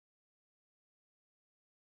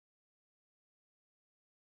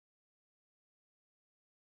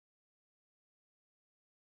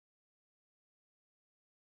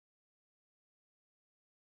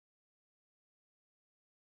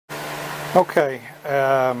Okay,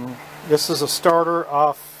 this is a starter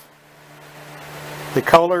off the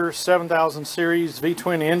Kohler7000 series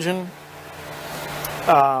V-twin engine.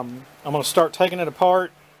 I'm going to start taking it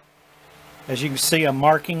apart. As you can see, I'm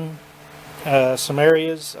marking some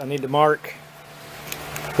areas. I need to mark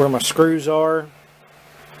where my screws are.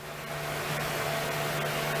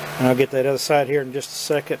 And I'll get that other side here in just a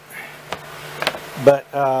second. But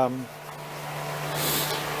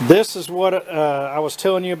this is what I was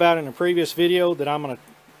telling you about in a previous video, that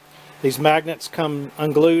these magnets come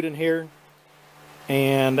unglued in here,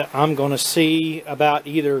 and I'm going to see about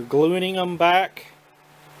either gluing them back.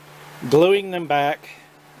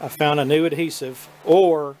 I found a new adhesive,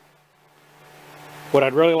 or what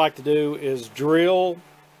I'd really like to do is drill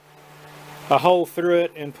a hole through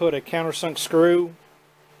it and put a countersunk screw.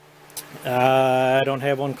 I don't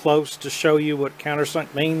have one close to show you what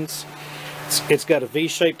countersunk means. It's got a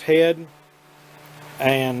V-shaped head,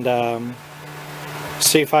 and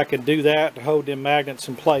see if I can do that to hold them magnets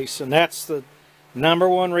in place. And that's the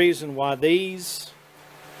 #1 reason why these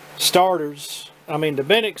starters, I mean the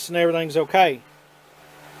Bendix and everything's okay.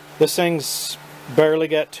 This thing's barely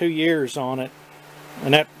got 2 years on it,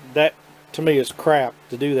 and that to me is crap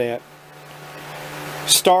to do that.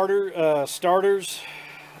 Starters,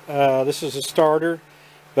 this is a starter,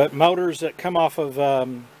 but motors that come off of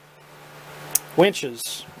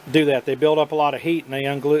winches do that. They build up a lot of heat and they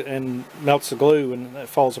unglue and melts the glue, and it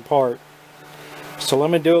falls apart. So let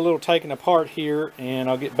me do a little taking apart here, and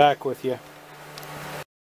I'll get back with you.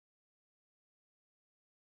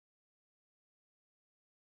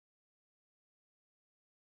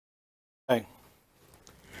 Okay.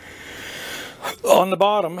 On the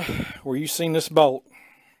bottom, where you've seen this bolt,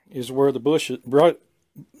 is where the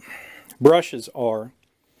brushes are.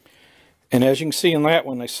 And as you can see in that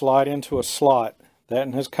one, they slide into a slot. That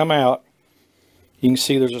one has come out. You can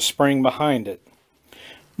see there's a spring behind it.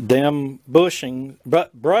 Them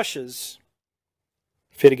brushes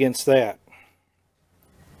fit against that.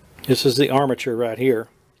 This is the armature right here.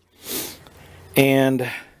 And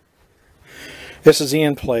this is the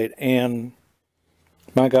end plate. And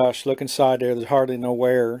my gosh, look inside there. There's hardly no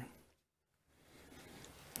wear.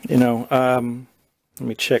 You know, let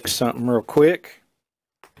me check something real quick.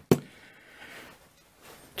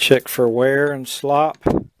 Check for wear and slop.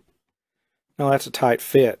 No, that's a tight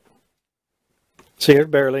fit. See, there's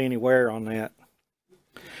barely any wear on that.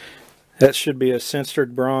 That should be a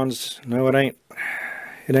censored bronze. No, it ain't.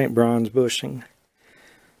 It ain't bronze bushing.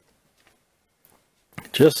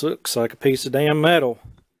 It just looks like a piece of damn metal.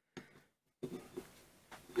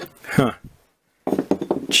 Huh.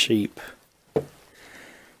 Cheap.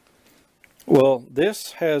 Well,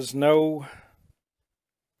 this has no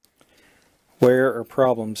wear or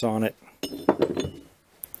problems on it.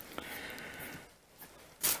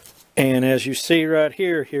 And as you see right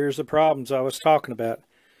here, here's the problems I was talking about.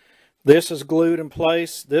 This is glued in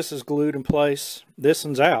place. This is glued in place. This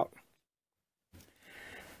one's out.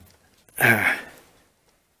 And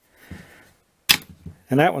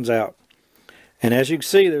that one's out. And as you can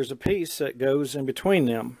see, there's a piece that goes in between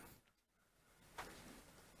them.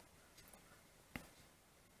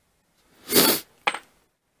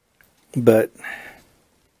 But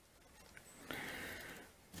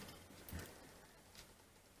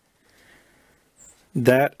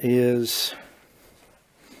that is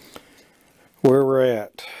where we're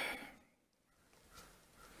at.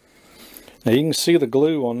 Now you can see the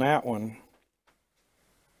glue on that one.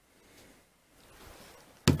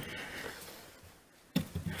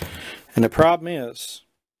 And the problem is,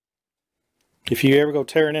 if you ever go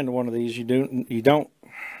tearing into one of these, you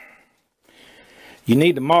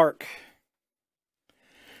need to mark.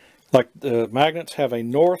 Like the magnets have a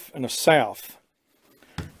north and a south,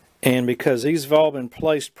 and because these have all been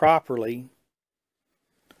placed properly,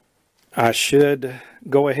 I should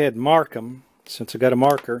go ahead and mark them. Since I got a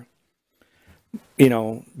marker, you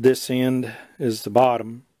know, this end is the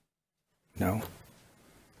bottom. No,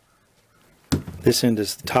 this end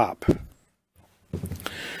is the top.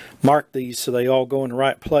 Mark these so they all go in the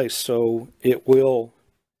right place, so it will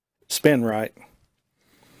spin right.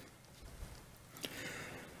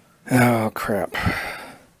 Oh, crap.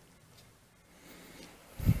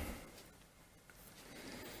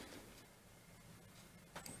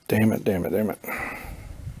 Damn it, damn it, damn it.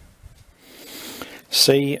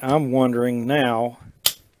 See, I'm wondering now,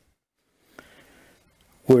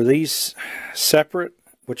 were these separate,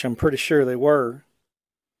 which I'm pretty sure they were,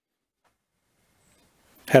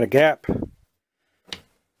 had a gap,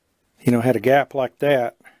 you know, had a gap like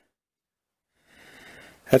that.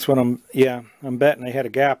 That's what I'm betting they had a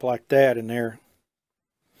gap like that in there.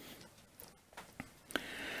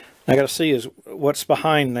 I got to see is what's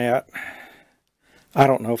behind that. I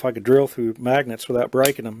don't know if I could drill through magnets without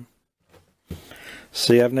breaking them.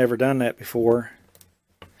 See, I've never done that before.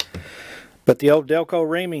 But the old Delco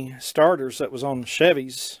Remy starters that was on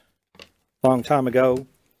Chevys a long time ago.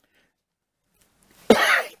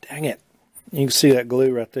 Dang it. You can see that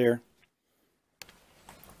glue right there.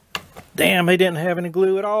 Damn, they didn't have any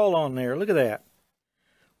glue at all on there. Look at that.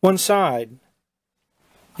 One side.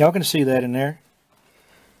 Y'all can see that in there.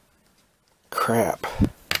 Crap.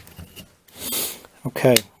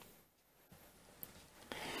 Okay.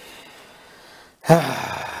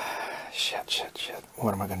 Shit.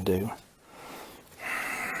 What am I going to do?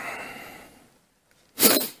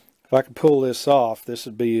 If I could pull this off, this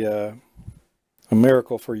would be a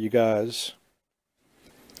miracle for you guys.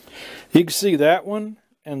 You can see that one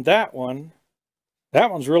and that one.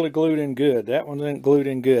 That one's really glued in good. That one isn't glued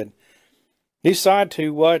in good. These side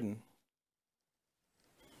two wasn't.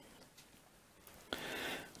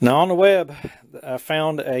 Now on the web, I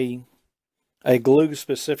found a glue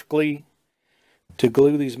specifically to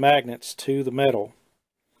glue these magnets to the metal.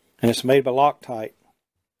 And it's made by Loctite.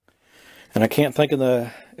 And I can't think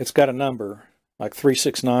of it's got a number, like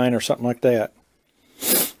 369 or something like that.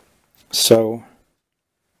 So,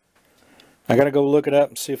 I got to go look it up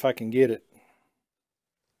and see if I can get it.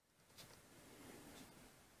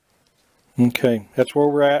 Okay, that's where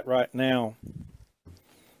we're at right now.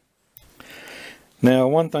 Now,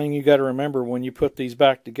 one thing you got to remember when you put these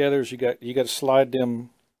back together is you got to slide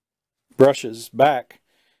them brushes back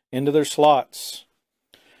into their slots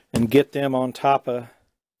and get them on top of the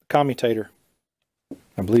commutator.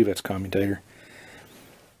 I believe that's commutator.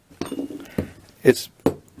 It's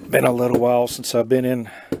been a little while since I've been in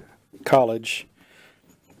college.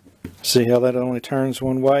 See how that only turns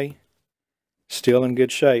one way? Still in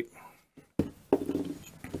good shape.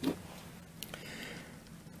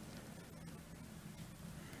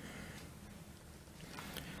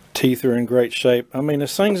 Teeth are in great shape. I mean,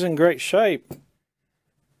 this thing's in great shape.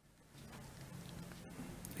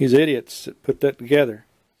 These idiots that put that together.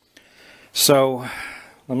 So,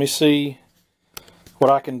 let me see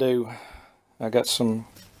what I can do. I got some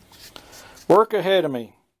work ahead of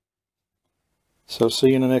me. So, see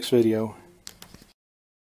you in the next video.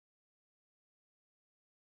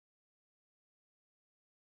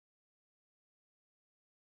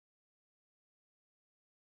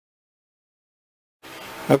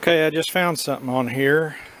 Okay, I just found something on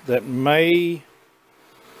here that may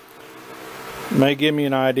give me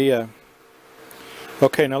an idea.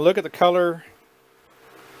 Okay, now look at the color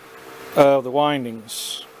of the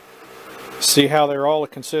windings. See how they're all a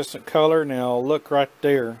consistent color? Now look right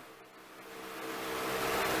there.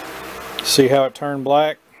 See how it turned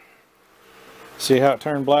black? See how it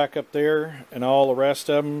turned black up there and all the rest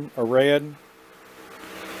of them are red?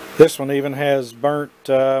 This one even has burnt,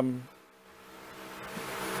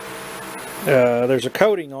 there's a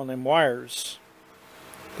coating on them wires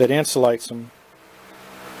that insulates them.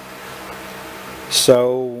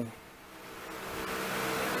 So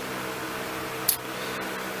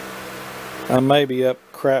I may be up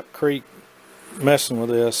crap creek messing with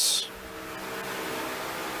this.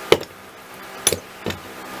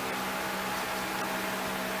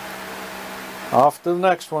 Off to the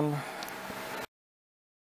next one.